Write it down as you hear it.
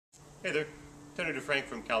Hey there, Tony DeFrank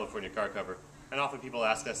from California Car Cover, and often people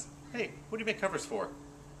ask us, hey, what do you make covers for?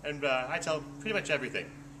 And I tell them pretty much everything.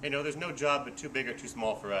 There's no job too big or too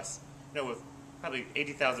small for us. With probably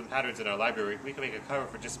 80,000 patterns in our library, we can make a cover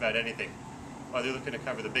for just about anything. Whether you're looking to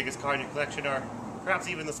cover the biggest car in your collection or perhaps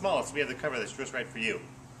even the smallest, we have the cover that's just right for you.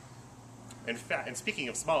 And speaking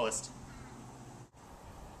of smallest...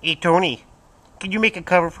 Hey Tony, can you make a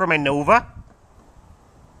cover for my Nova?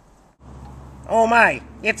 Oh my,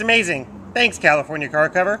 it's amazing. Thanks, California Car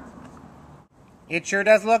Cover. It sure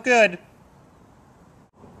does look good.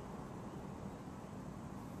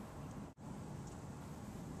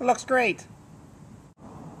 It looks great.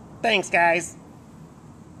 Thanks, guys.